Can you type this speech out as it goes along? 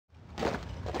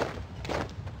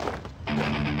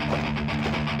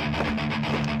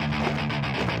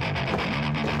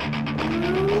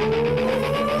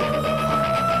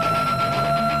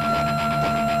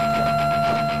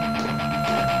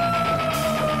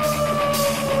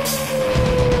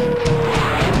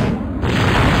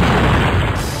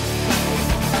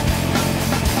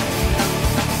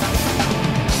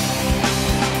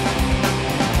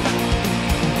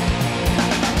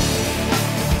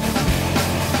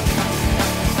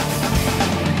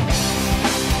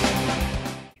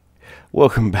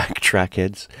Welcome back,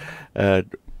 trackheads,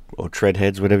 or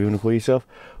treadheads, whatever you want to call yourself.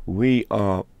 We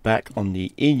are back on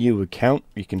the EU account.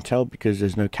 You can tell because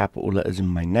there's no capital letters in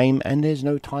my name and there's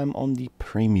no time on the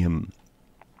premium.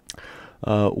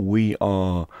 We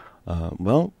are,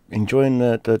 well, enjoying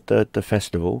the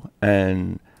festival,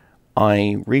 and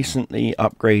I recently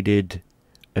upgraded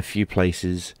a few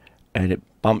places, and it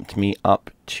bumped me up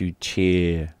to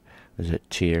tier, is it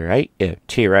tier 8? Yeah,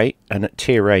 tier 8, and at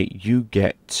tier 8 you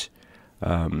get,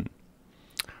 at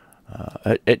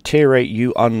tier 8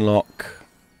 you unlock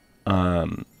a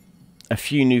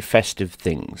few new festive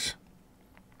things.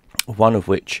 One of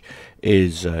which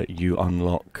is you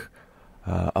unlock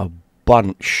a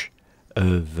bunch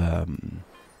of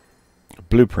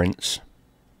blueprints,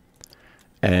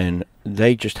 and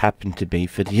they just happen to be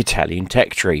for the Italian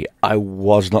tech tree. I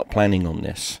was not planning on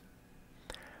this.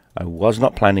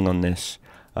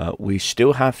 We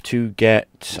still have to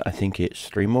get, I think it's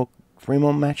three more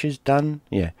matches done.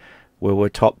 Yeah, where we're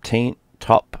top,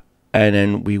 and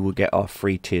then we will get our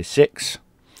free tier 6.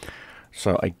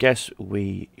 So I guess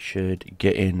we should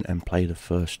get in and play the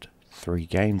first 3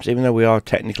 games, even though we are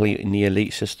technically in the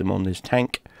elite system on this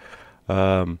tank,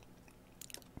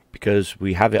 because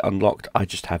we have it unlocked. I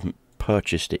just haven't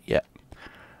purchased it yet,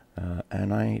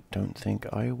 and I don't think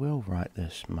I will right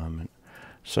this moment.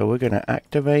 So we're going to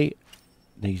activate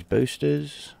these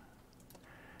boosters,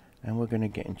 and we're going to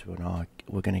get into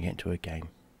a game.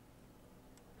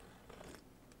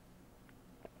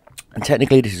 And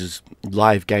technically this is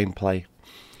live gameplay,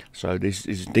 so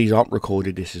these aren't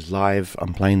recorded. This is live.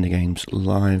 I'm playing the games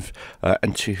live,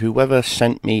 and to whoever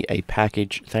sent me a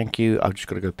package, thank you. I've just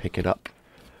got to go pick it up.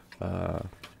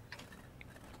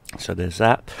 So there's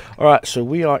that. Alright, so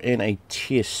we are in a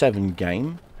tier 7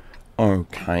 game.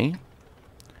 Okay.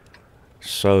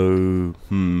 So,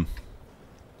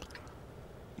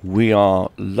 we are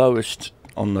lowest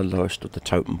on the lowest of the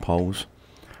totem poles.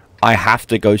 I have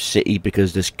to go city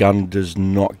because this gun does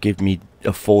not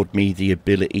afford me the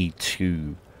ability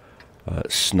to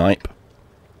snipe.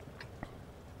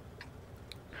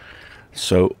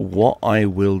 So what I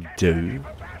will do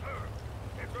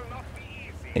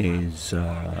is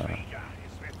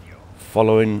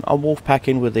following a wolf pack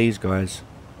in with these guys.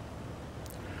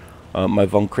 My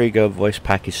Von Krieger voice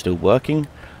pack is still working.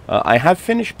 I have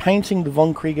finished painting the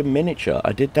Von Krieger miniature.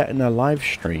 I did that in a live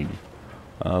stream,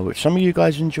 which some of you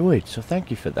guys enjoyed, so thank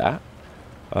you for that.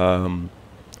 So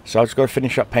I've just got to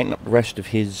finish up painting up the rest of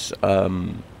his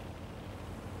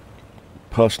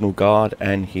personal guard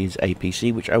and his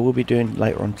APC, which I will be doing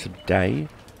later on today.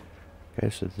 Okay,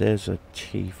 so there's a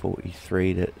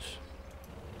T43 that's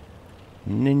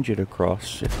ninjaed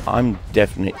across. I'm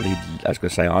definitely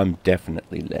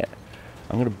lit.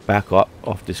 I'm going to back up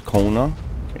off this corner.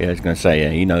 Yeah, I was going to say,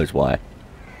 yeah, he knows why.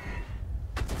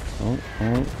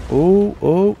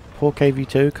 Oh, poor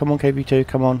KV2. Come on, KV2.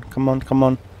 Come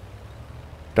on.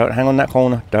 Don't hang on that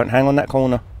corner. Don't hang.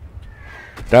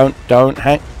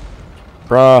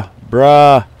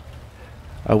 Bruh.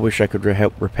 I wish I could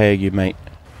help repair you, mate.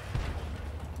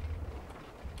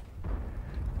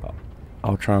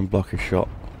 I'll try and block his shot.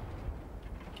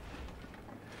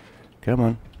 Come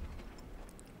on.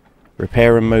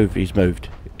 Repair and move. He's moved.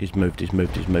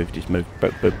 Bruh.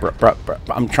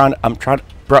 I'm trying to,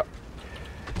 bruh.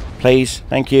 Please.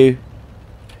 Thank you.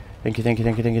 Thank you.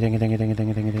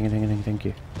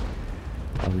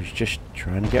 I was just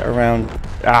trying to get around.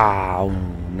 Ah, oh,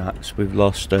 nuts. We've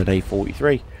lost an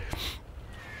A43.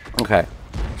 Okay.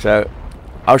 So,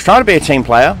 I was trying to be a team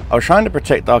player. I was trying to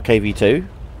protect our KV2.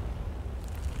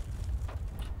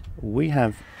 We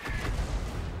have...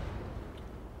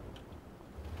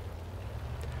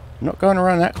 not going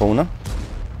around that corner.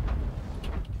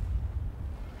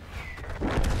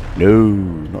 No,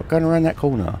 not going around that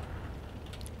corner.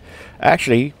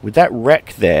 Actually, with that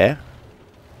wreck there...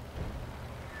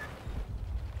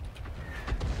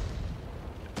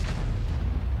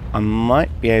 I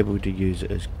might be able to use it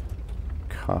as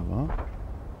cover.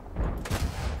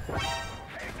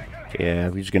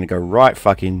 Yeah, he's gonna go right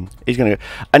fucking... he's gonna go...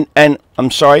 And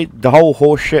I'm sorry, the whole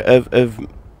horseshit of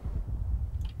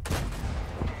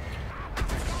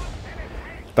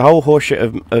the whole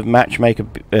horseshit of matchmaker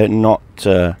not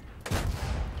you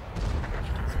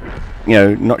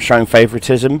know, not showing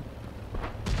favoritism.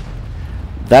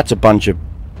 That's a bunch of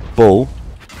bull.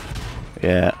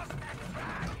 Yeah.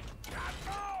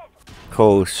 Of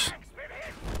course.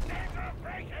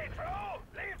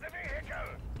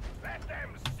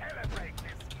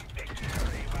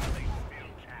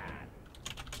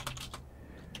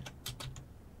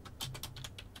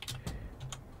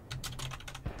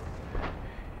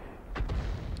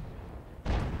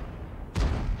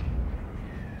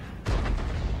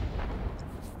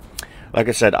 Like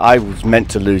I said, I was meant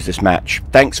to lose this match.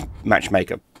 Thanks,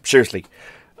 matchmaker. Seriously.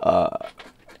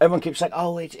 Everyone keeps saying,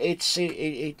 "Oh,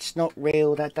 it's not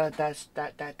real. That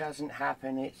doesn't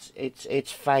happen.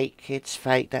 It's fake. It's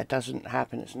fake. That doesn't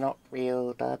happen. It's not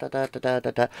real." Da da da da da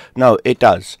da da. No, it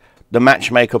does. The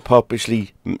matchmaker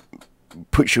purposely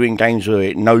puts you in games where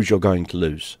it knows you're going to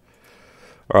lose.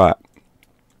 All right.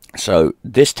 So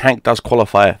this tank does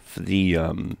qualify for the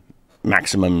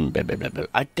maximum. Blah, blah, blah,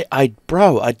 blah.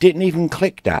 Bro, I didn't even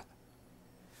click that.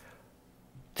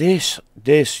 This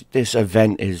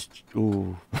event is.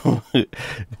 Ooh.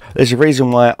 There's a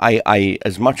reason why I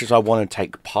as much as I want to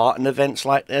take part in events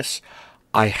like this,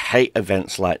 I hate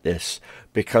events like this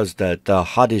because the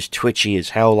HUD is twitchy as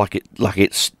hell, like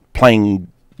it's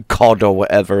playing COD or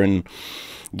whatever, and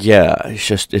yeah,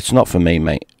 it's not for me,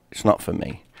 mate. It's not for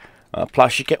me.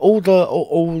 Plus, you get all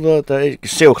the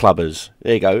seal clubbers.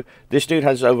 There you go. This dude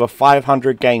has over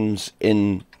 500 games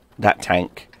in that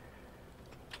tank.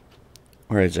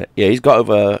 Where is it? Yeah, he's got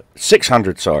over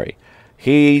 600, sorry.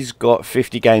 He's got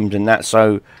 50 games in that,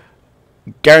 so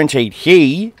guaranteed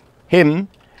him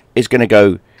is going to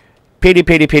go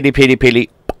pili,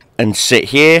 and sit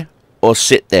here or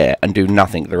sit there and do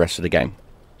nothing the rest of the game.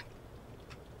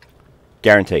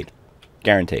 Guaranteed.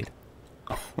 Guaranteed.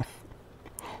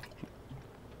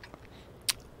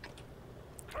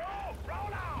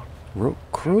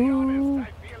 Crew.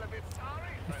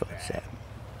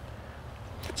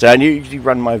 So I usually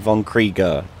run my Von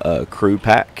Krieger crew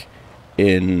pack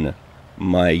in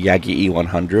my Yagi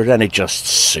E100, and it just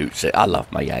suits it. I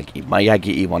love my Yagi. My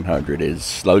Yagi E100 is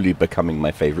slowly becoming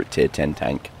my favorite tier 10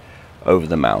 tank over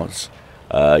the Maus.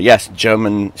 Yes,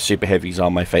 German super heavies are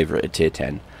my favorite at tier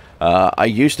 10. I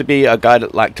used to be a guy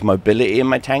that liked mobility in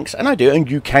my tanks, and I do, and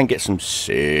you can get some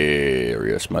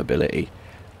serious mobility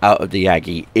out of the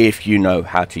Yagi if you know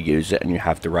how to use it and you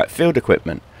have the right field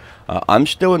equipment. I'm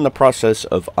still in the process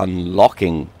of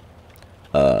unlocking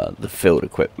the field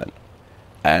equipment,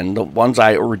 and the ones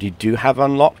I already do have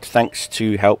unlocked, thanks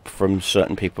to help from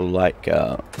certain people like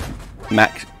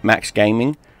Max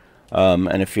Gaming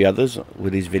and a few others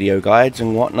with his video guides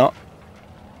and whatnot.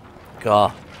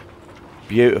 God,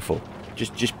 beautiful,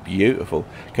 just beautiful.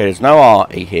 Okay, there's no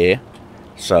arty here,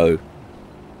 so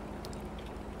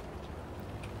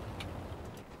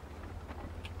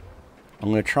I'm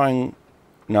gonna try and.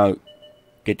 No.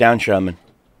 Get down, Sherman.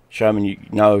 Sherman, you...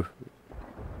 No.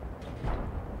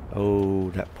 Oh,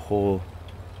 that poor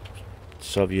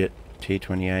Soviet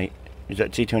T-28. Is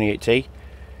that T-28T?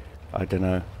 I don't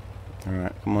know.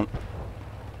 Alright, come on.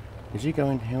 Is he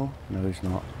going hill? No, he's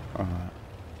not. Alright.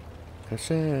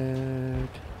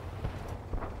 Cassette.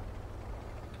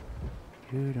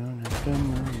 You don't have to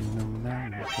move no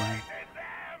matter what.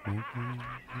 You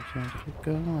just have to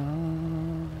go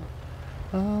on.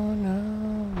 Oh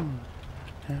no,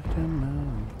 have to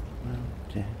move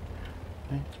mountain,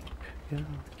 make go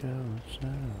so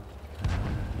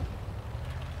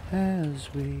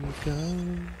as we go.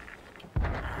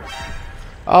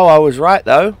 Oh, I was right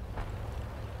though.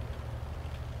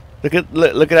 Look at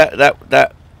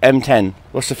that M10.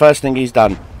 What's the first thing he's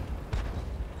done?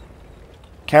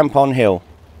 Camp on hill.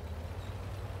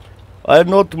 I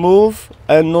not move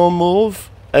and no move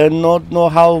and not know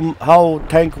how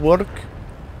tank work.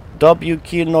 W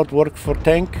key not work for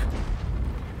tank.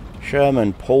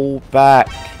 Sherman, pull back.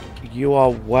 You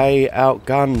are way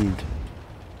outgunned.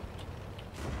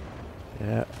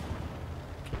 Yeah.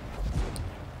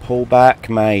 Pull back,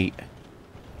 mate.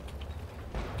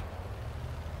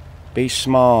 Be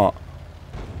smart.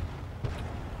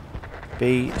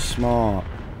 Be smart.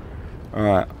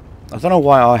 Alright. I don't know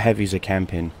why our heavies are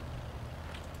camping.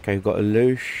 Okay, we've got a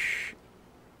loose.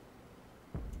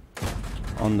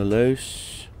 On the loose.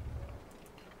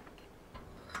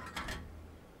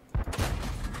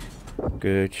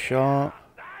 Good shot.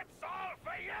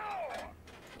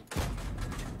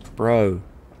 Bro.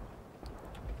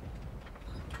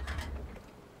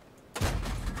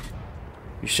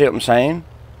 You see what I'm saying?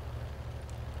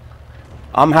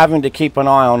 I'm having to keep an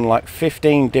eye on like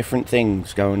 15 different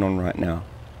things going on right now.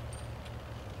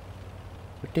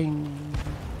 Ding,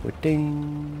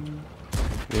 ding,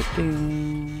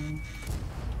 ding.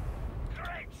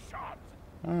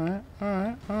 Alright,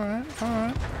 alright, alright,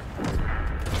 alright.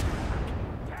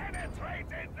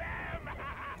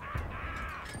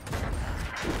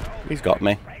 He's got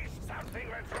me.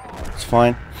 It's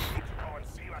fine.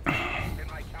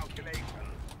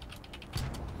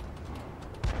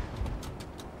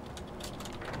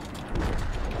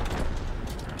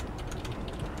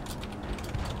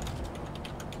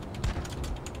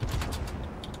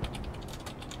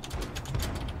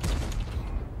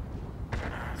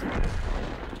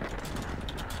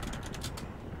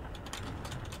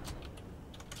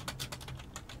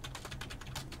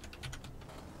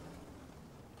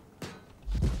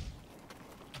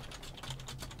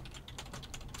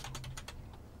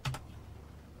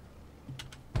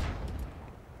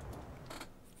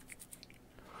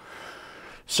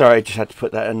 Sorry, I just had to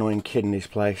put that annoying kid in his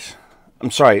place.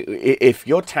 I'm sorry, if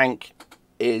your tank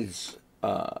is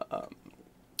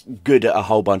good at a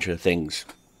whole bunch of things,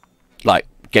 like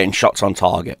getting shots on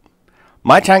target,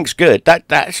 my tank's good.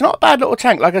 That's not a bad little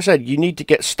tank. Like I said, you need to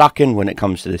get stuck in when it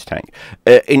comes to this tank.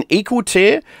 In equal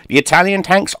tier, the Italian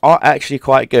tanks are actually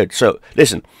quite good. So,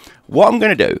 listen, what I'm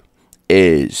going to do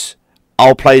is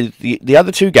I'll play the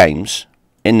other 2 games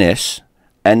in this,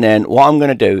 and then what I'm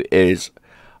going to do is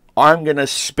I'm going to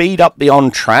speed up the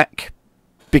on-track,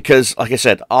 because, like I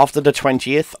said, after the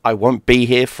 20th, I won't be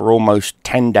here for almost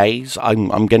 10 days.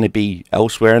 I'm going to be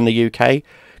elsewhere in the UK,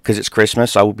 because it's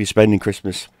Christmas. I will be spending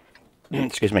Christmas...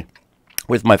 excuse me,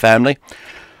 with my family.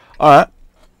 Alright.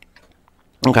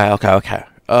 Okay.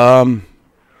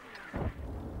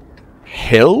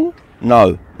 Hill?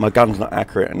 No, my gun's not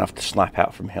accurate enough to snipe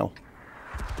out from hill.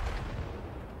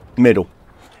 Middle.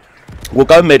 We'll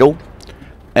go middle,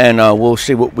 and we'll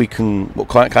see what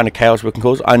kind of chaos we can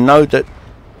cause. I know that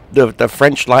the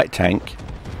French light tank,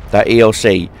 that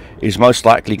ELC, is most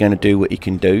likely going to do what he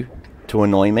can do to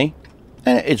annoy me.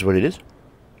 And it is what it is.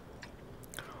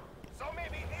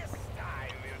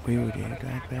 We will go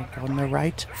back on the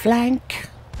right flank.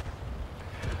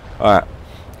 Alright.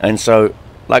 And so,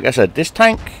 like I said, this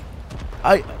tank,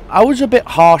 I was a bit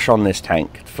harsh on this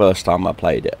tank the first time I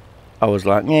played it. I was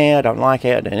like, yeah, I don't like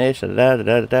it, and this,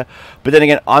 da. But then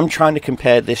again, I'm trying to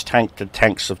compare this tank to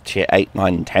tanks of tier 8,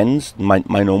 9, and 10s,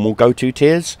 my normal go-to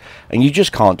tiers, and you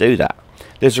just can't do that.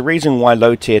 There's a reason why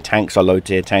low-tier tanks are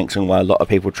low-tier tanks, and why a lot of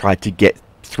people try to get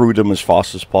through them as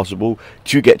fast as possible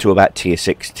to get to about tier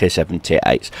 6, tier 7, tier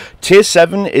 8s. Tier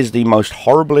 7 is the most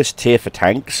horriblest tier for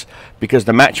tanks, because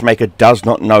the matchmaker does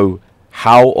not know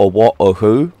how or what or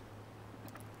who.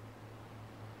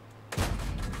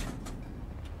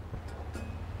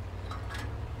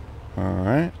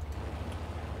 Alright.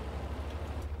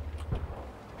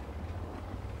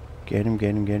 Get him.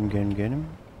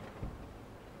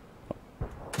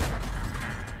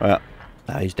 Well,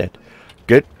 he's dead.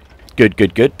 Good.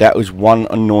 That was one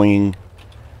annoying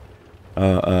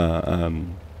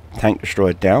tank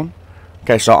destroyed down.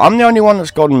 Okay, so I'm the only one that's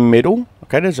gone middle.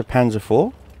 Okay, there's a Panzer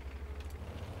IV.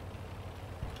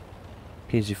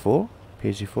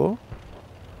 PZ4.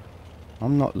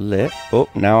 I'm not lit. Oh,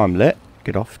 now I'm lit.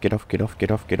 Get off. Get down.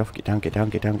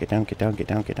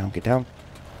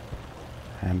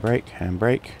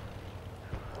 Handbrake.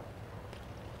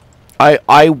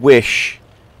 I wish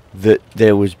that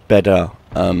there was better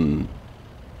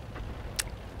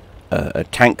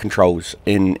tank controls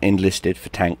in listed for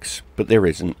tanks, but there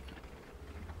isn't.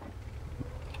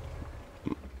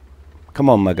 Come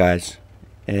on, my guys.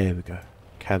 There we go.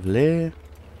 Cavalier.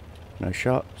 No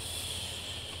shots.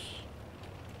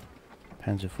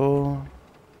 Panzer IV. Do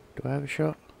I have a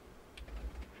shot?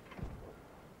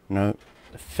 No.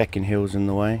 The feckin' hill's in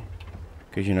the way.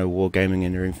 Because, you know, wargaming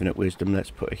in their infinite wisdom,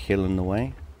 let's put a hill in the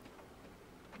way.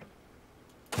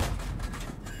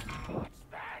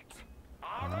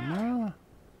 Oh, no.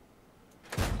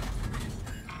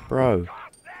 Bro.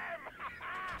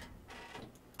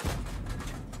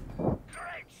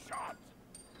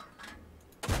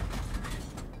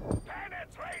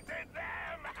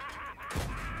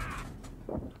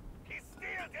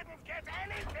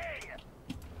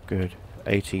 Good.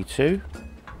 AT2.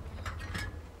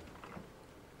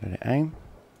 Let it aim.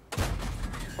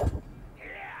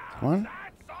 One.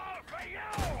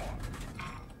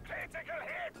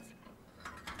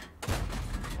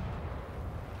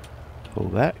 Pull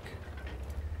back.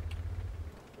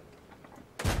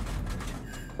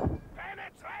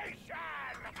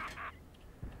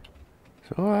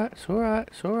 It's alright, it's alright,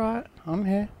 it's alright. I'm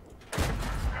here.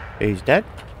 He's dead.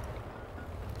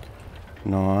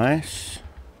 Nice.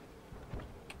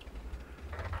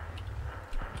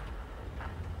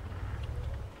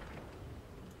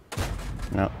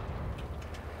 No.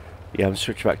 Yeah, I'm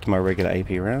switching back to my regular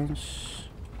AP rounds.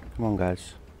 Come on,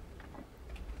 guys.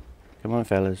 Come on,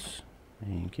 fellas.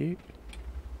 Thank you.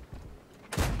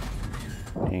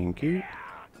 Thank you.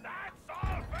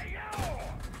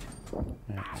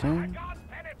 That's in.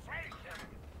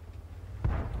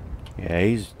 Yeah,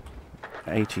 he's...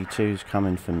 AT2's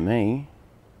coming for me.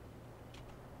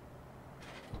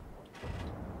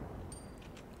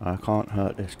 I can't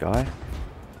hurt this guy.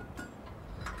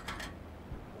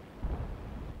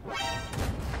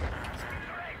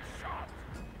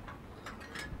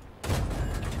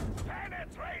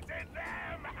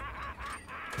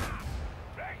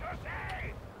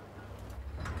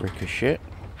 Ricochet.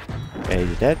 Yeah,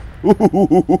 he's dead.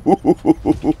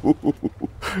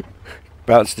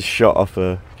 Bounced a shot off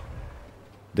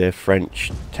their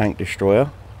French tank destroyer.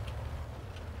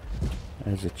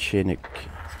 There's a Chinook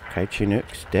Okay,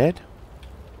 Chinook's dead.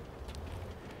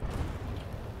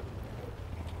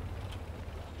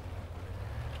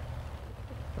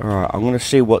 Alright, I'm going to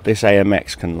see what this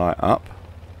AMX can light up.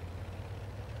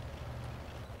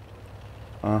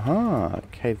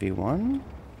 KV1.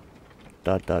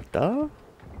 Da da da.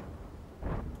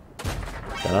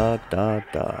 Da da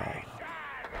da.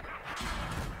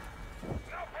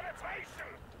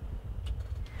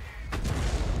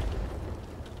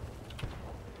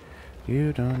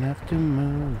 You don't have to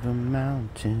move a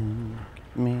mountain.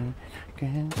 Me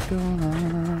can't go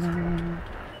on.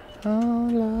 Oh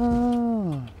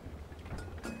Lord.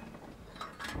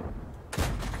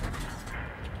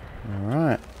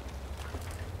 Alright.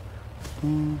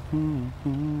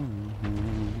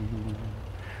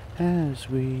 As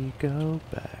we go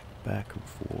back and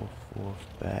forth,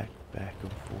 back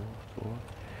and forth.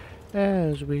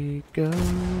 As we go,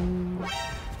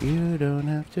 you don't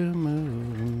have to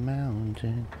move a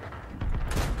mountain.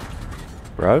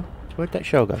 Bro, where'd that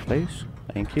shell go, please?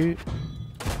 Thank you.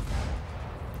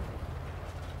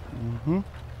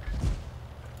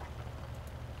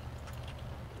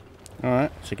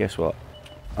 Alright, so guess what?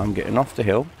 I'm getting off the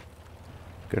hill.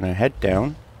 Gonna head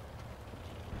down.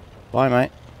 Bye,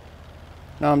 mate.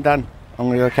 No, I'm done. I'm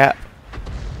gonna go cap.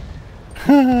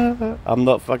 I'm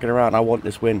not fucking around. I want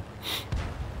this win.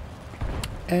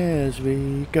 As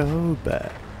we go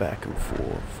back and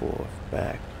forth,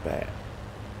 back,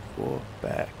 forth,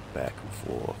 back and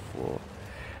forth.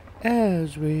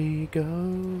 As we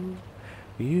go,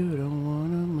 you don't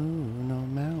wanna move no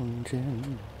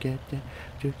mountain. Get there,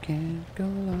 you can't go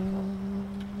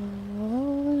long.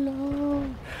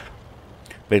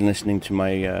 Been listening to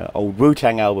my old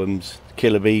Wu-Tang albums.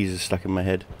 Killer Bees is stuck in my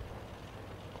head.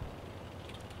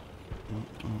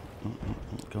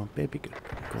 Go on, baby, go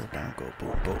down, go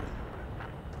boom, boom.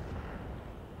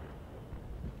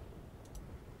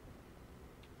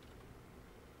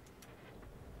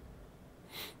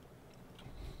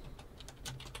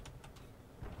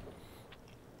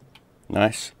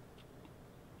 Nice.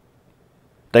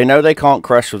 They know they can't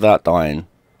crush without dying.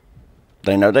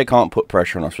 They know they can't put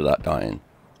pressure on us without dying.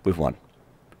 We've won.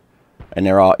 And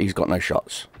he's got no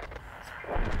shots.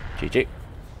 GG.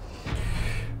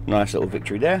 Nice little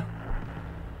victory there.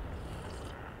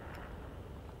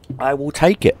 I will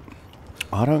take it.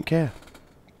 I don't care.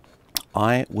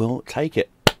 I will take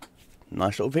it.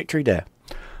 Nice little victory there.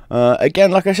 Again,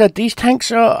 like I said, these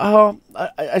tanks are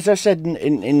as I said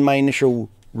in my initial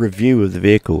review of the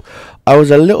vehicle, I was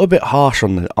a little bit harsh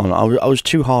on I was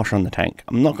too harsh on the tank.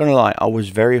 I'm not gonna lie, I was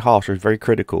very harsh, I was very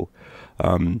critical.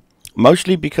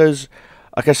 Mostly because,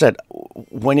 like I said,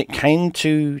 when it came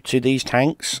to these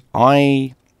tanks,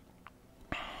 when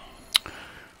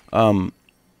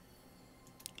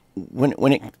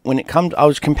it comes, I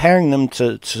was comparing them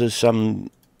to some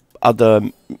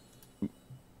other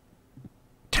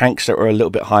tanks that were a little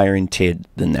bit higher in tier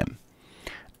than them,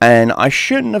 and I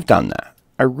shouldn't have done that.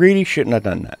 I really shouldn't have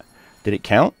done that. Did it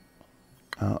count?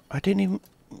 I didn't even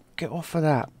get off of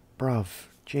that, bruv.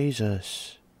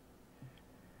 Jesus.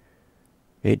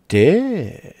 It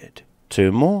did.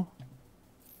 2 more.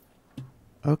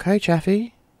 Okay,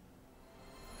 Chaffee.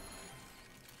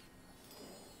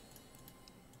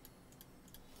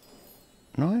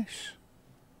 Nice.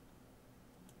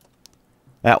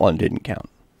 That one didn't count.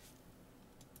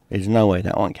 There's no way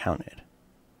that one counted.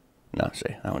 No,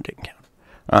 see, that one didn't count.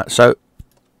 Alright, so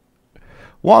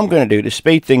what I'm going to do to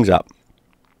speed things up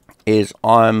is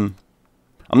I'm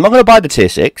not going to buy the tier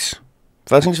 6.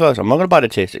 First things first, I'm not going to buy the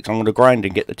tier 6. I'm going to grind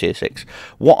and get the tier 6.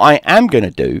 What I am going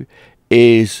to do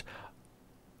is,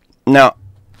 now,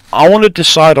 I want to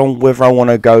decide on whether I want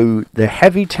to go the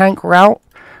heavy tank route.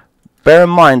 Bear in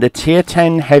mind, the tier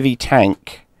 10 heavy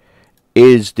tank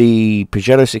is the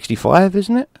P65,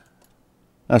 isn't it?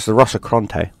 That's the Rossa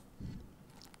Cronte.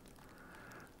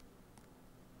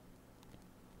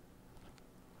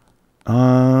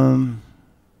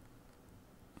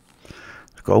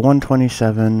 It's got a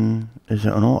 127. Is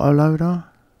it an auto loader?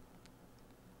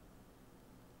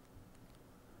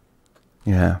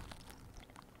 Yeah.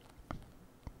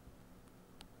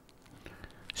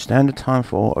 Standard time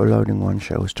for auto loading one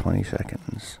shell is 20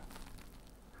 seconds.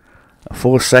 A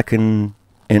 4-second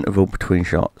interval between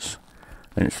shots.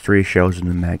 And it's 3 shells in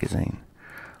the magazine.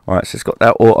 Alright, so it's got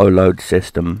that auto load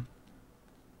system.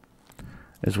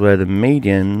 Is where the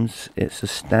medians, it's a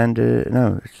standard,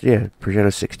 no, it's, yeah,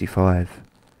 Progetto 65.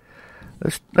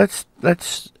 Let's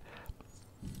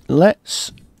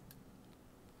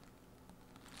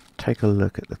take a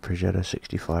look at the Progetto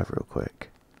 65 real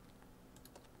quick.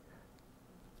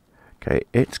 Okay,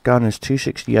 its gun is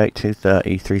 268,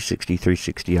 230, 360,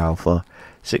 360 alpha,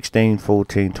 16,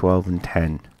 14, 12, and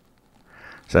 10.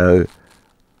 So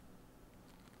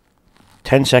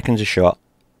 10 seconds a shot.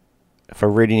 If I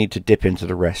really need to dip into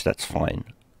the rest, that's fine,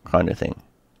 kind of thing.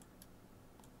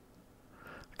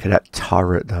 Okay, that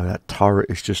turret though, that turret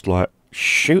is just like,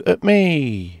 shoot at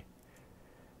me.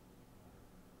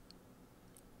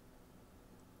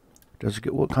 Does it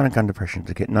get, what kind of gun depression?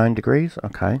 Does it get 9 degrees?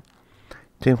 Okay.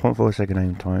 2.4 second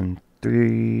aim time.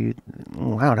 3.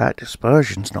 Wow, that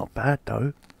dispersion's not bad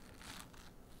though.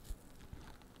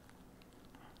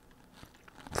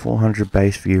 400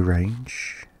 base view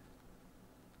range.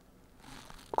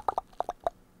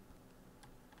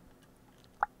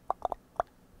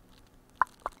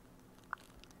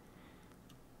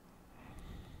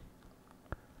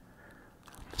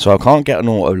 So I can't get an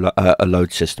auto a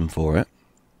load system for it.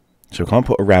 So I can't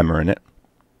put a rammer in it.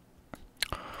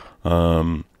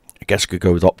 I guess I could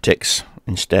go with optics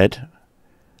instead.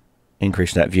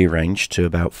 Increase that view range to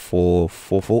about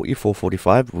 440,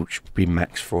 445, which would be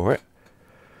max for it.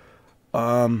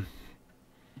 No,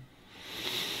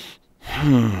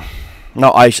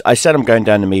 I said I'm going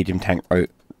down the medium tank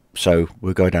route. So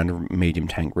we'll go down the medium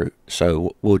tank route. So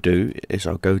what we'll do is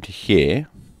I'll go to here.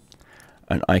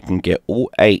 And I can get all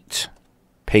 8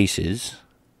 pieces.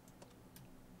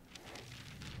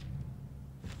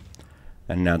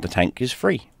 And now the tank is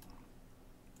free.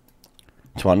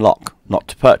 To unlock, not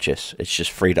to purchase. It's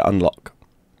just free to unlock.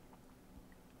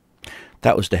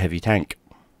 That was the heavy tank.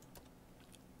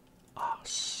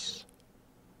 Us.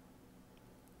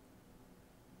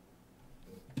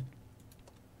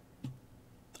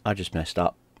 I just messed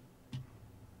up.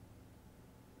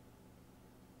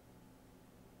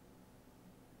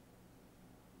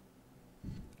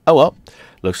 Oh well,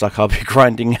 looks like I'll be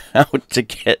grinding out to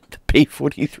get the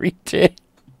P43 tier.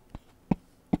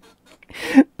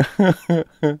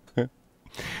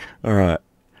 Alright.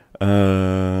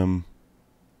 I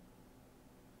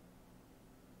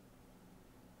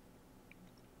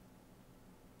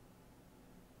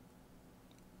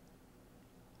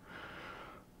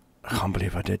can't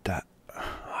believe I did that.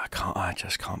 I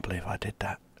just can't believe I did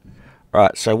that.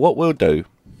 Right, so what we'll do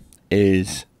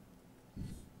is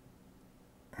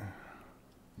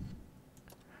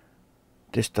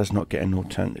this does not get an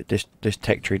alternative. This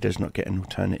tech tree does not get an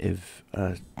alternative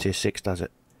tier 6, does it?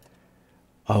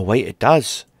 Oh wait, it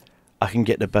does. I can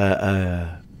get the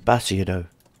Basio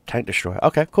tank destroyer.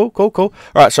 Okay, cool.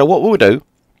 Alright, so what we'll do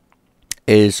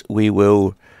is we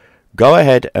will go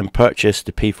ahead and purchase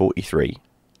the P43.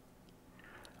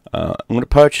 I'm going to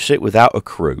purchase it without a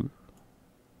crew.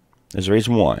 There's a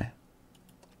reason why.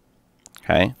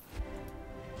 Okay.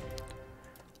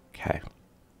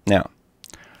 Now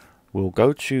we'll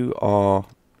go to our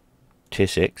tier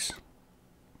 6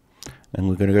 and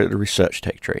we're going to go to the research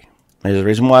tech tree. There's a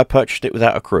reason why I purchased it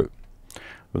without a crew.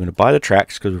 We're going to buy the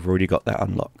tracks because we've already got that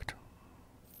unlocked.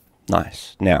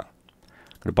 Nice. Now,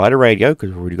 I'm going to buy the radio because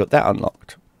we've already got that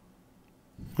unlocked.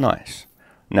 Nice.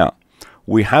 Now,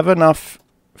 we have enough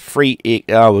free...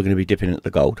 Oh, we're going to be dipping at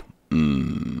the gold.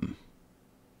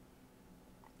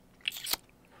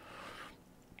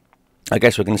 I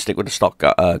guess we're going to stick with the stock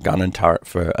gun and turret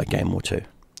for a game or two.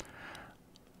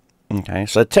 Okay,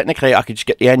 so technically I could just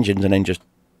get the engines and then just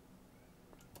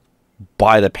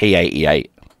buy the P88.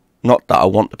 Not that I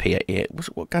want the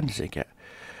P88. What gun does it get?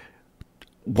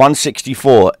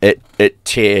 164 at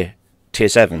tier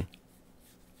 7.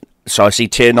 So I see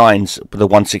tier 9s with the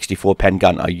 164 pen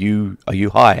gun. Are you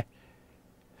high?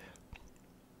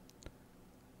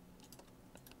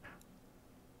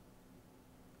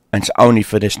 And it's only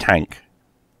for this tank.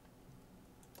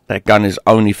 That gun is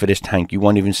only for this tank. You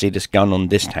won't even see this gun on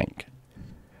this tank.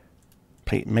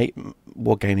 Please,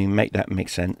 Wargaming, make that make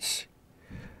sense.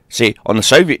 See, on the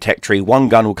Soviet tech tree, one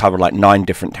gun will cover like 9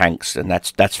 different tanks, and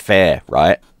that's fair,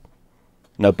 right?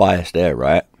 No bias there,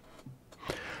 right?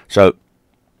 So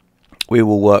we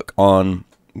will work on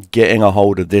getting a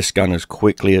hold of this gun as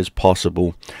quickly as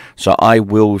possible. So I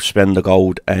will spend the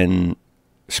gold and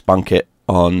spunk it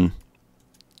on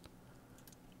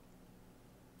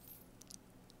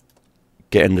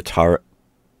getting the turret.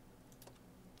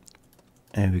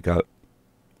 There we go.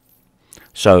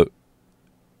 So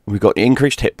we've got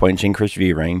increased hit points, increased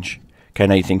view range. Okay,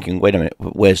 now you're thinking, wait a minute,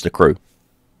 where's the crew?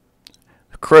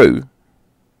 The crew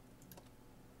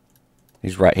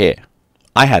is right here.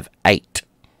 I have 8.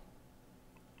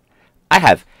 I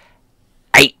have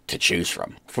 8 to choose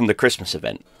from the Christmas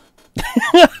event.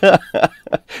 Now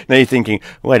you're thinking,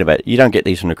 wait a minute, you don't get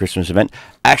these from the Christmas event.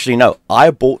 Actually, no,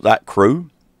 I bought that crew,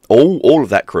 all of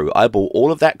that crew. I bought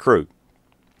all of that crew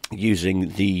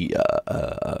using the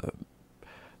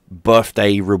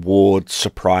birthday reward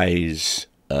surprise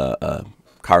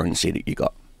currency that you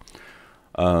got.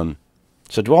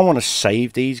 So do I want to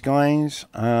save these guys?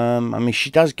 I mean, she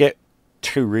does get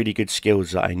 2 really good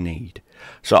skills that I need.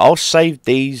 So I'll save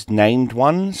these named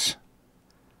ones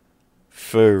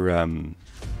for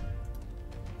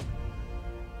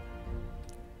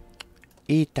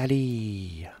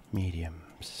Italy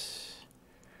mediums.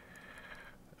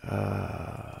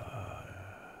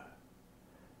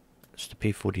 It's the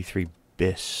P43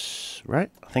 bis,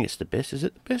 right? I think it's the bis. Is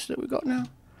it the bis that we got now?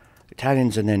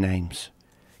 Italians and their names.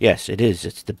 Yes, it is.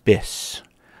 It's the bis.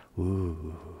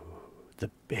 Ooh, the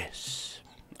bis.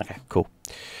 Okay, cool.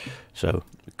 So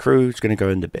the crew's going to go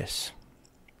in the bis.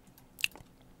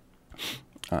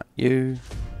 Alright, you.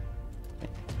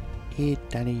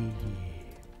 Italy.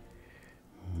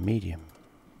 Medium.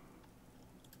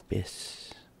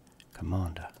 Bis.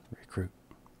 Commander. Recruit.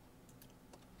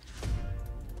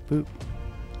 Boop.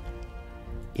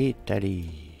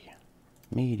 Italy.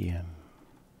 Medium.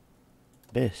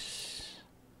 Bis.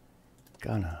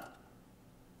 Gunner.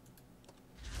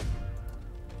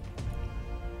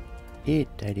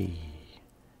 Italy.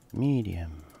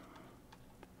 Medium.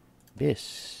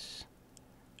 Bis.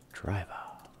 Driver.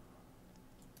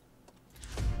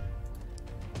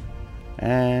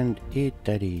 And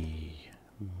Italy.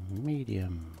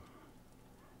 Medium.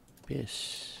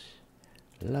 Bis.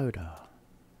 Loader.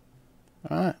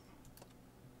 Alright.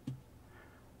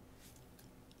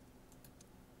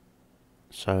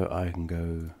 So I can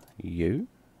go you,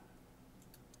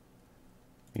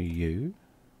 you,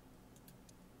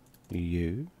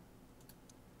 you,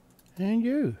 and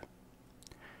you.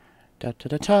 Da da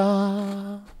da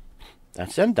da.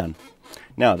 That's them done.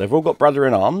 Now they've all got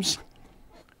brother-in-arms,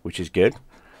 which is good.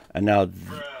 And now,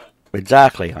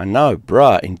 exactly, I know,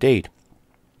 bruh, indeed.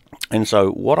 And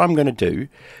so what I'm going to do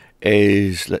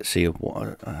is, let's see,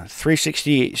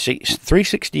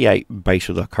 368 base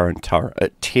with our current turret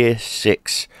at tier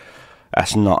 6.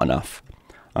 That's not enough.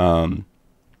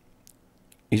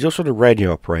 He's also the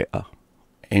radio operator.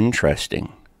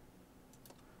 Interesting.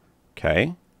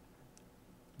 Okay.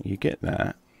 You get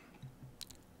that.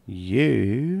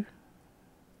 You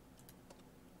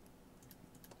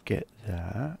get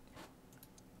that.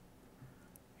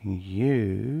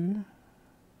 You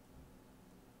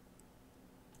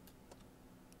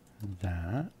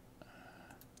that.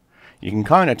 You can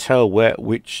kind of tell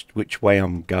which way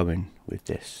I'm going with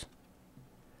this.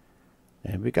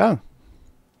 There we go.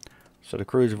 So the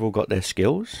crews have all got their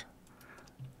skills.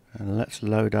 And let's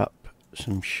load up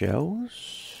some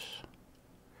shells.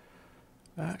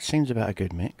 That seems about a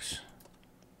good mix.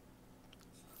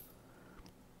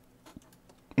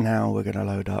 Now we're going to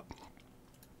load up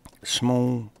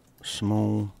small,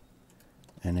 small,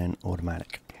 and then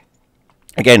automatic.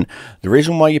 Again, the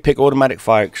reason why you pick automatic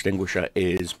fire extinguisher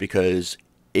is because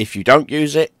if you don't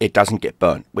use it, it doesn't get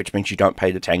burnt, which means you don't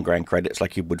pay the 10 grand credits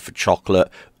like you would for chocolate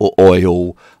or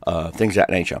oil, things of that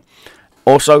nature.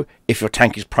 Also, if your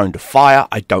tank is prone to fire,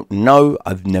 I don't know.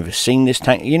 I've never seen this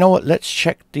tank. You know what? Let's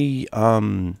check the...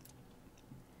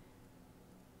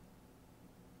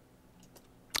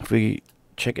 if we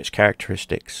check its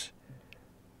characteristics.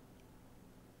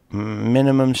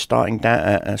 Minimum starting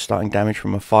damage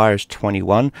from a fire is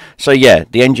 21. So yeah,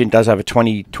 the engine does have a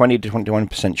 20 to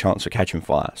 21% chance of catching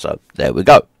fire. So there we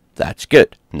go. That's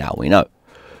good. Now we know.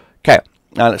 Okay,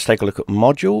 now let's take a look at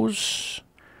modules.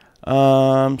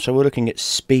 So we're looking at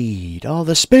speed. Oh,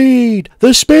 the speed!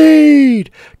 The speed!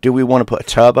 Do we want to put a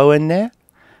turbo in there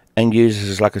and use this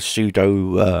as like a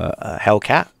pseudo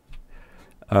Hellcat?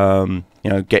 You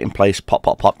know, get in place, pop,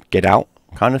 pop, pop, get out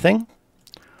kind of thing.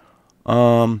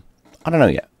 I don't know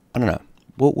yet. I don't know.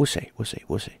 We'll see. We'll see.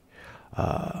 We'll see.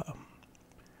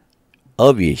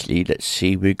 Obviously, let's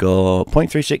see. We got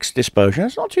 0.36 dispersion.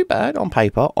 That's not too bad on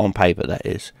paper. On paper, that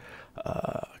is.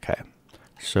 Okay.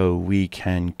 So we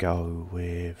can go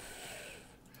with...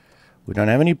 we don't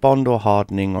have any bond or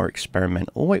hardening or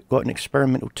experimental. Oh, wait, we've got an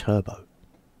experimental turbo.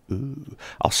 Ooh.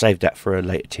 I'll save that for a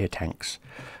later tier tanks.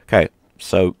 Okay.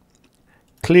 So,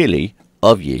 clearly,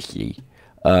 obviously,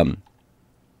 we're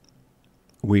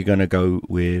going to go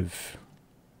with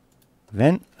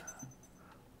vent.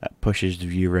 That pushes the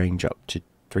view range up to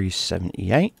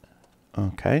 378.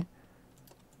 Okay.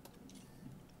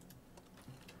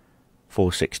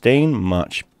 416,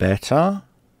 much better.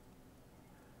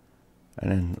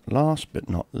 And then last but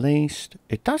not least,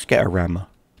 it does get a rammer.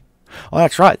 Oh,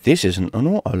 that's right, this isn't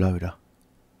an autoloader.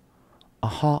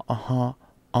 Aha, aha,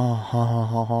 aha,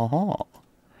 aha, aha.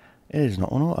 It is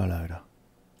not an autoloader.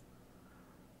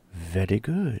 Very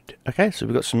good. Okay, so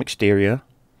we've got some exterior.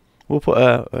 We'll put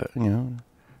you know,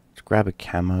 let's grab a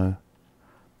camo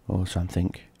or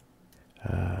something.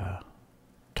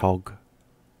 Tog.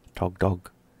 Tog dog.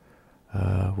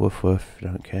 Woof woof.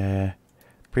 Don't care.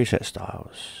 Preset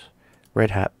styles.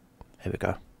 Red hat. There we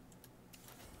go.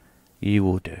 You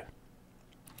will do.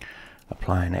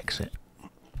 Apply and exit.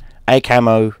 A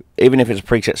camo, even if it's a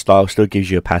preset style, still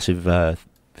gives you a passive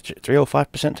 3 or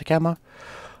 5% to camo.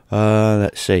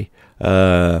 Let's see.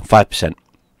 5%.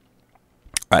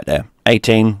 Right there.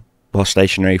 18 while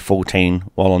stationary, 14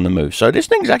 while on the move. So this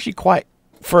thing's actually quite,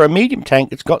 for a medium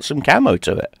tank, it's got some camo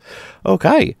to it.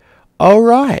 Okay.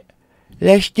 Alright.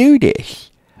 Let's do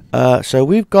this. So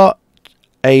we've got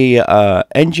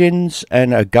engines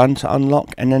and a gun to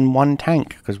unlock, and then one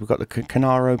tank, because we've got the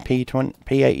Canaro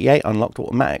P88 unlocked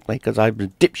automatically, because I was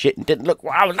dipshit and didn't look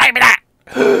what I was aiming at.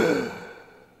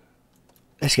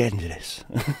 Let's get into this.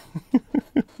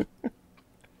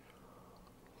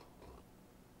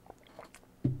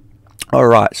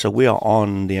 Alright, so we are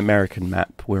on the American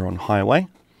map. We're on highway.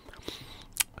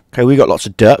 Okay, we got lots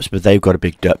of derps, but they've got a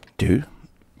big derp too.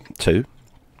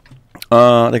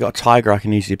 They got a Tiger I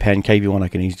can easily pen, KV1 I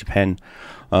can easily pen.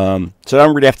 So I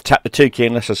don't really have to tap the 2 key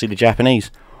unless I see the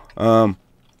Japanese. And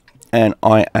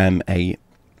I am a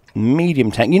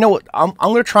medium tank. You know what? I'm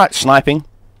going to try it sniping.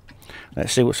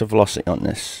 Let's see what's the velocity on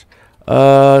this.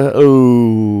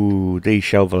 Oh, these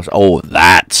shell velocity. Oh,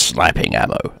 that's sniping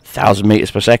ammo. 1,000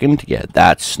 meters per second. Yeah,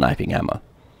 that's sniping ammo.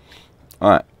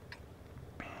 Alright.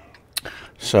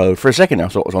 So for a second I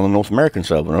thought it was on the North American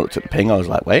server. When I looked at the ping, I was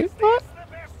like, wait, what?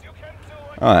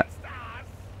 Alright.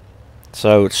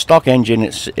 So stock engine,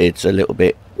 it's a little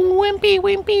bit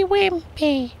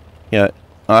wimpy. Yeah.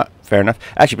 Alright, fair enough.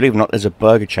 Actually, believe it or not, there's a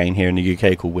burger chain here in the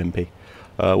UK called Wimpy.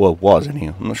 Well, was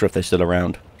anyway. I'm not sure if they're still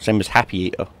around. Same as Happy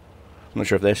Eater. I'm not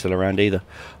sure if they're still around either.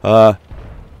 God,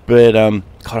 I'm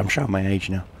showing my age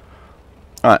now.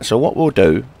 Alright, so what we'll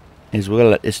do is we're going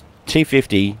to let this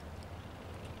T50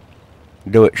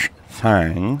 do its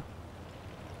thing.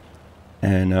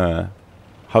 And,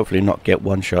 hopefully not get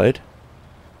one-shotted.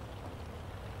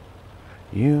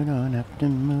 You don't have to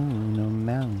move no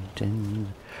mountains.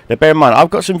 Now, bear in mind, I've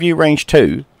got some view range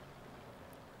too.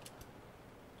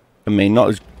 I mean,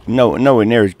 nowhere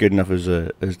near as good enough as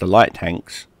the light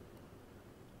tanks.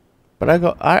 But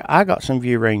I got some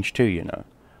view range too, you know.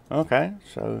 Okay,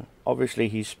 so obviously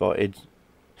he spotted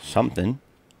something.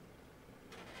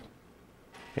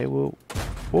 Okay, we'll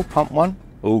pump one.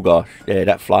 Oh gosh, yeah,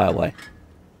 that flyaway.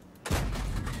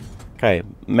 Okay,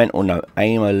 mental note.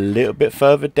 Aim a little bit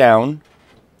further down.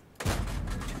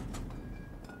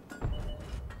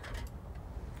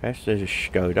 Okay, so there's a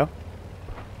Skoda.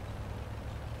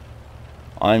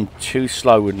 I'm too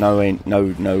slow with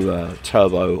no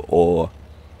turbo or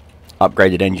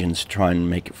upgraded engines to try and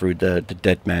make it through the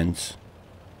dead man's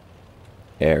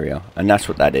area, and that's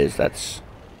what that is. That's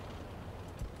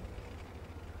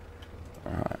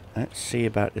alright. Let's see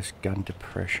about this gun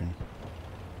depression.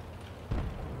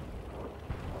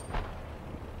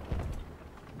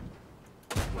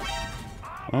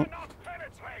 Oh,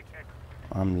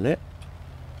 I'm lit.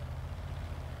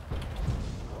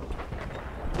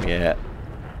 Yeah.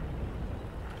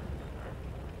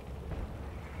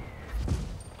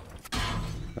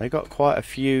 They got quite a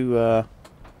few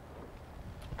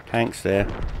tanks there.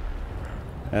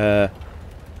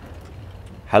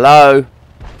 Hello?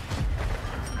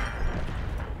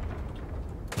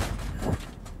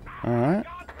 Alright.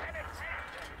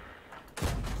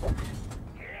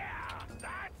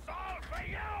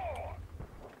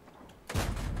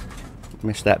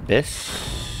 Missed that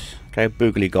bis. Okay,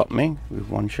 Boogly got me with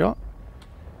one shot.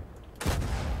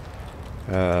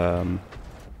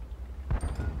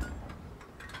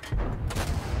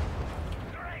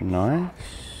 Nice.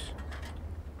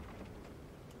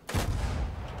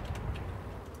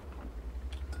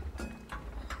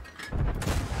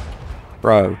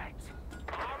 Bro.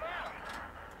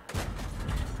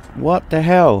 What the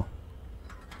hell?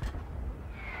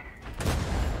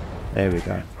 There we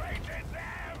go.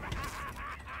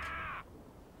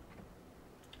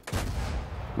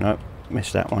 Nope,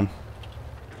 missed that one.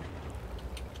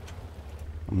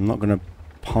 I'm not gonna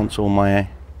ponce all my...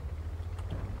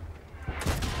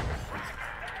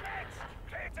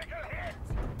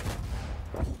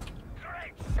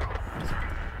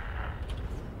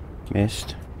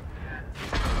 Missed.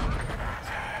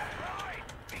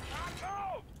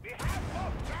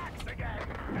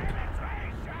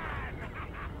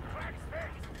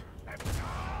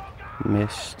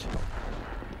 Missed.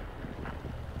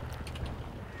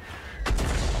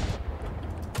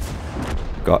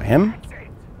 Got him.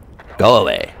 Go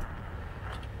away.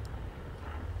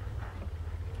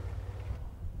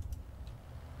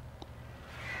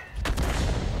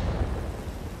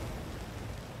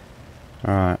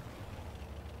 Alright.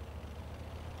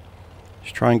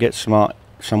 Try and get smart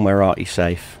somewhere arty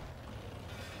safe.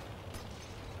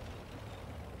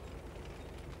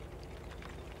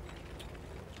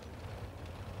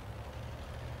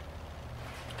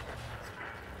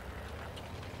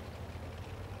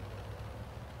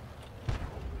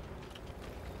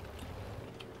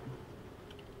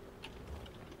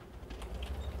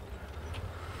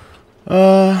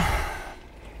 Uh,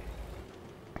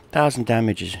 1,000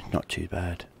 damage is not too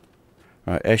bad.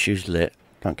 Right, Eshu's lit.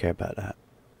 Don't care about that.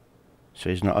 So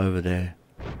he's not over there.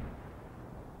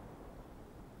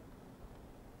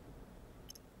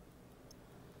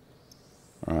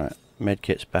 Alright,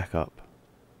 medkit's back up.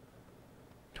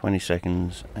 20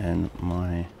 seconds and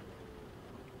my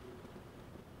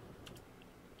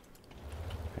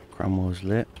Cromwell's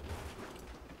lit.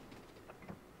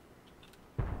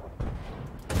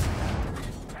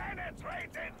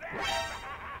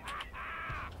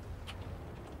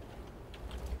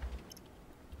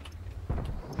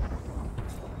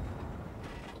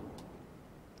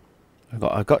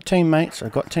 I got teammates. I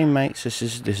got teammates. This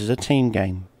is a team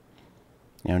game.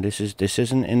 You know, this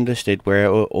isn't enlisted where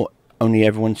only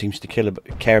everyone seems to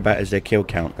care about is their kill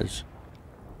counters.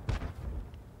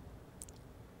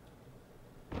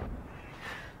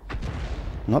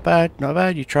 Not bad, not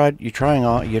bad. You're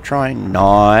trying.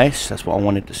 Nice. That's what I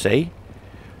wanted to see.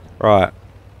 Right.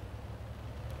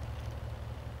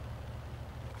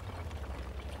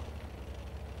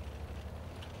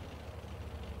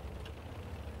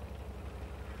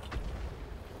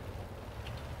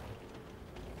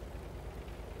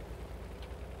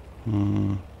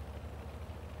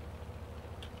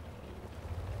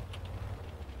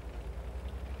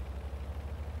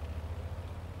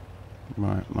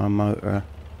 Right, my motor.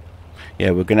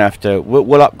 Yeah, we're gonna have to.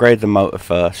 We'll upgrade the motor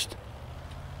first.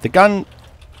 The gun.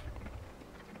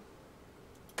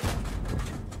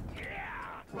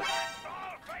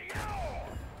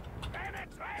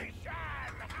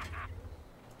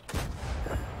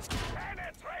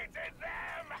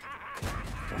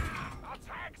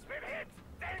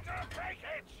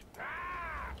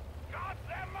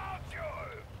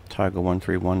 Tiger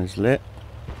 131 is lit.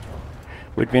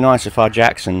 Would be nice if our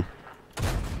Jackson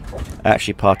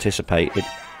actually participated,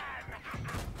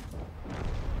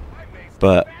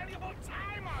 but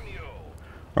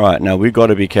right now we've got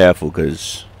to be careful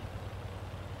because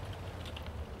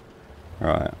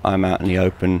right, I'm out in the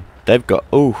open. They've got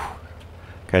okay,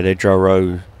 they draw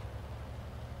row.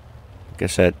 Like I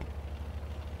said,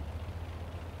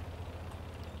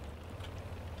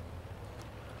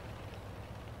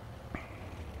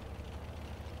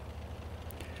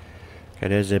 okay,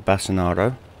 there's a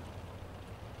Bassinado.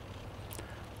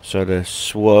 So the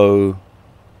SWO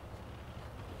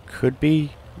could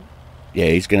be, yeah,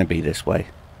 he's going to be this way.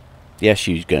 The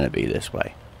SU's going to be this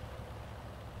way.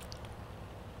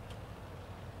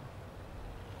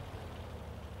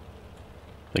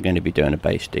 They're going to be doing a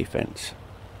base defense.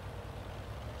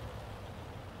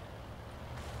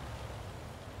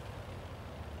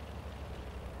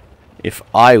 If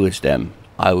I was them,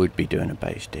 I would be doing a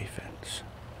base defense.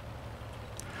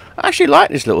 I actually like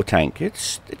this little tank.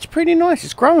 It's pretty nice.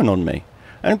 It's growing on me.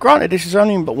 And granted, this is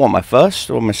only my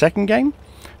first or my second game,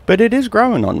 but it is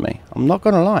growing on me. I'm not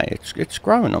gonna lie. It's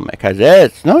growing on me. Cause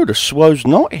no, the SWO's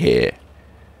not here.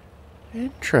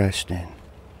 Interesting.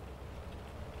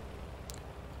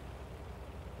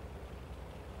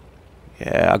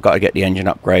 Yeah, I got to get the engine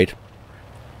upgrade.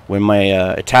 When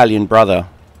my Italian brother,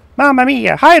 Mamma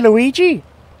mia! Hi, Luigi.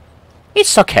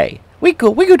 It's okay. We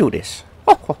could do this.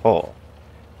 Ho ho ho.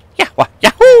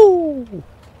 Yahoo!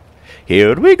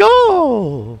 Here we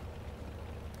go!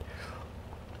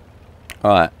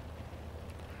 Alright.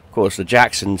 Of course, the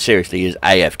Jackson seriously is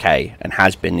AFK and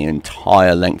has been the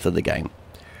entire length of the game.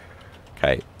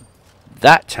 Okay.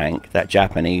 That tank, that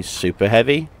Japanese super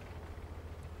heavy,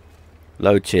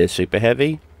 low tier super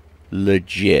heavy,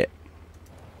 legit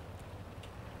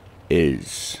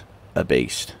is a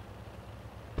beast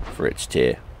for its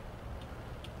tier.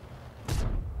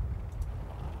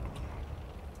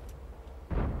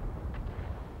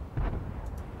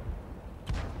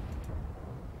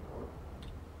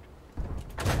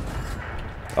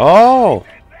 Oh!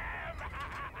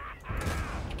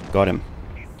 Got him.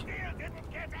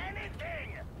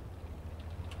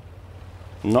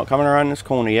 I'm not coming around this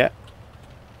corner yet.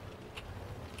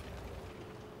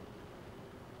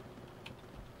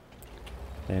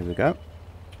 There we go.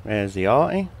 There's the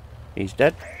arty. He's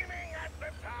dead.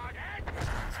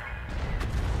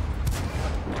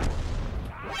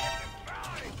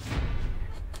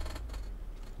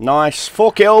 Nice.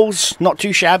 4 kills. Not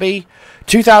too shabby.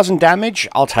 2,000 damage.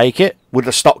 I'll take it. With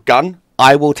a stock gun.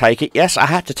 I will take it. Yes, I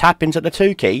had to tap into the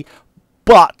 2 key.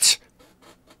 but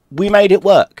we made it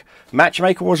work.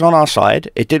 Matchmaker was on our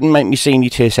side. It didn't make me see any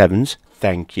tier 7s.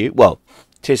 Thank you. Well,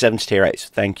 tier 7s, tier 8s.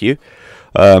 Thank you.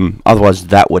 Otherwise,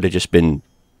 that would have just been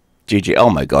GG. Oh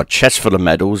my god, chest full of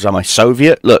medals. Am I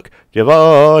Soviet? Look. Look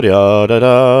at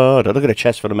a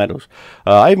chest full of medals.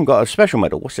 I even got a special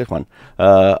medal. What's this one?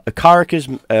 Karika's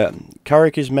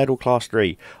medal class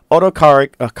 3. Otto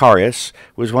Karius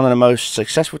was one of the most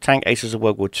successful tank aces of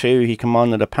World War II. He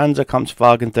commanded a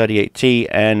Panzerkampfwagen 38T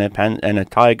and a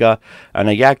Tiger and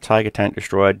a Jagdtiger tank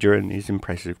destroyer during his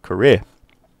impressive career.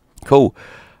 Cool.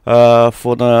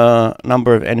 For the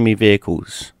number of enemy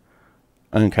vehicles.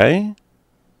 Okay.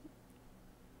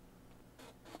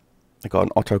 I got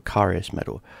an Otto Karius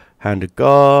medal. Hand of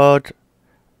God,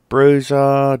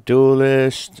 Bruiser,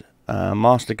 Duelist,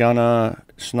 Master Gunner,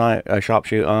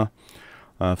 Sharpshooter,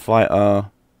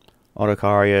 Fighter, Otto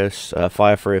Karius,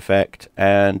 Fire Free Effect,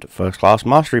 and First Class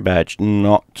Mastery Badge.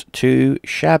 Not too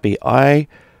shabby. I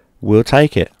will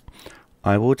take it.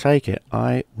 I will take it.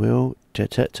 I will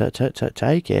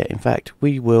take it. In fact,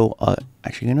 we will...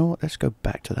 actually, you know what? Let's go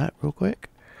back to that real quick.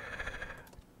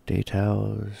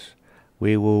 Details...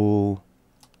 We will...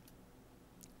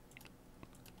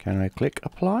 Can I click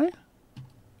apply?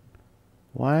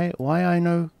 Why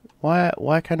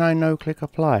can I no click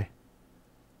apply?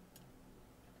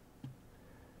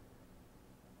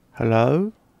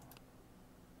 Hello?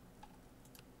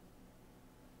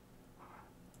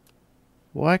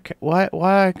 Why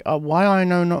I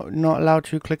know not allowed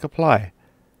to click apply?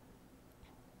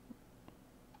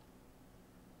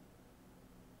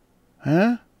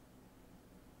 Huh?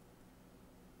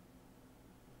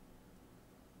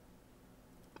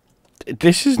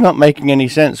 This is not making any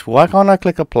sense. Why can't I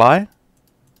click apply?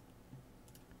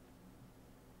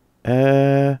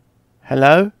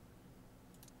 Hello?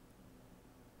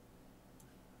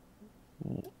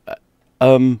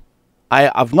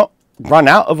 I've not run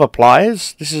out of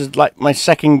applies. This is like my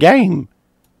second game.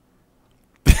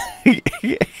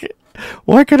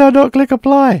 Why can I not click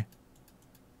apply?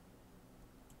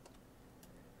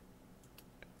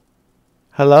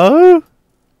 Hello?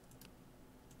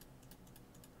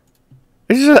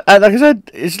 It's just, like I said,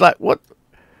 it's like, what's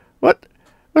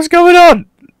going on?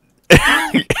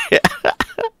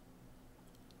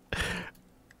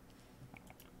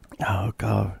 Oh,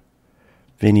 God.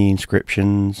 Vinny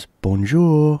inscriptions,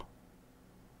 bonjour.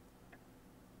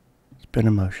 It's been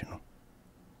emotional.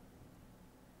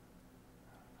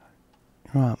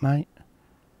 Right, mate.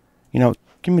 You know,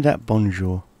 give me that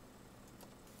bonjour.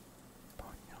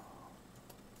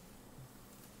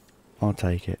 I'll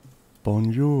take it.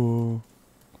 Bonjour.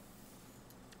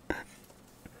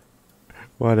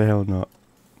 Why the hell not?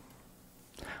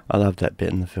 I love that bit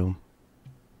in the film.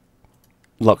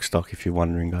 Lock stock, if you're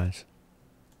wondering, guys.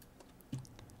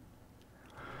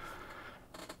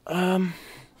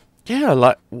 Yeah,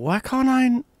 like, why can't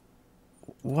I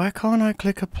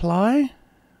click apply?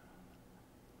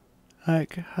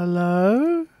 Like,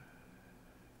 hello?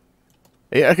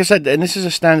 Yeah, like I said, and this is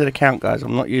a standard account, guys.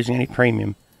 I'm not using any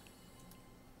premium.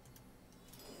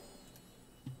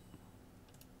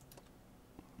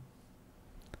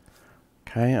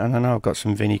 Okay, and I know I've got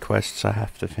some Vinny quests I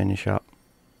have to finish up.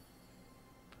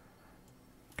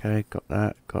 Okay, got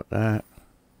that, got that.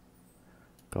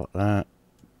 Got that.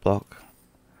 Block.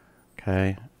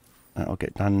 Okay, that'll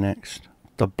get done next.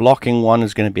 The blocking one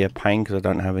is going to be a pain because I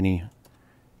don't have any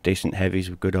decent heavies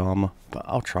with good armor, but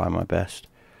I'll try my best.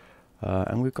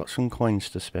 And we've got some coins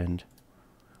to spend.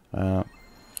 Let's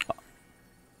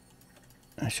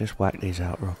just whack these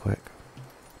out real quick.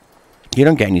 You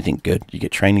don't get anything good. You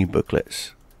get training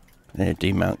booklets. And a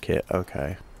demount kit.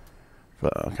 Okay.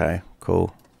 But okay,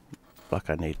 cool. Like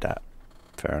I need that.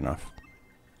 Fair enough.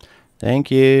 Thank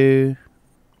you.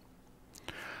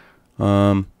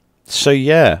 So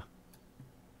yeah.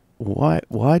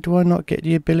 Why do I not get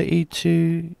the ability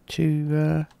to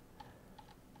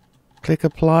click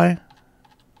apply?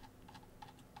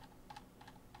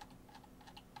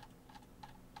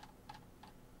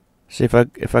 See, if I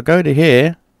go to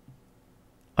here,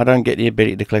 I don't get the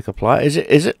ability to click apply. Is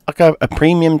it like a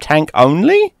premium tank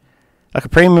only? Like a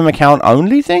premium account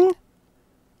only thing?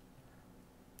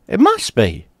 It must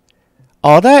be.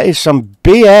 Oh, that is some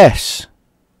BS.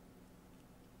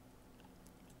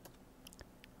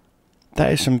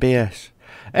 That is some BS.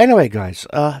 Anyway, guys,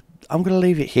 I'm going to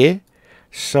leave it here.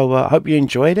 So I hope you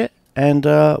enjoyed it. And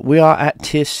we are at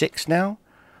tier 6 now.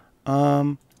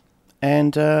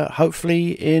 And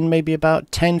hopefully in maybe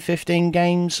about 10-15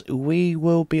 games, we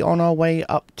will be on our way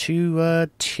up to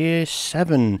tier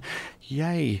 7.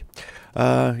 Yay.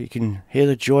 You can hear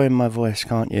the joy in my voice,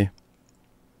 can't you?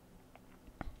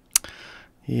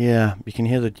 Yeah, you can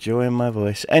hear the joy in my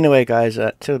voice. Anyway, guys,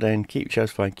 till then, keep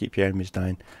yourselves fine, keep your enemies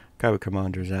dying. Cobra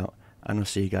Commander is out, and I'll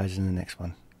see you guys in the next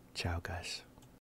one. Ciao, guys.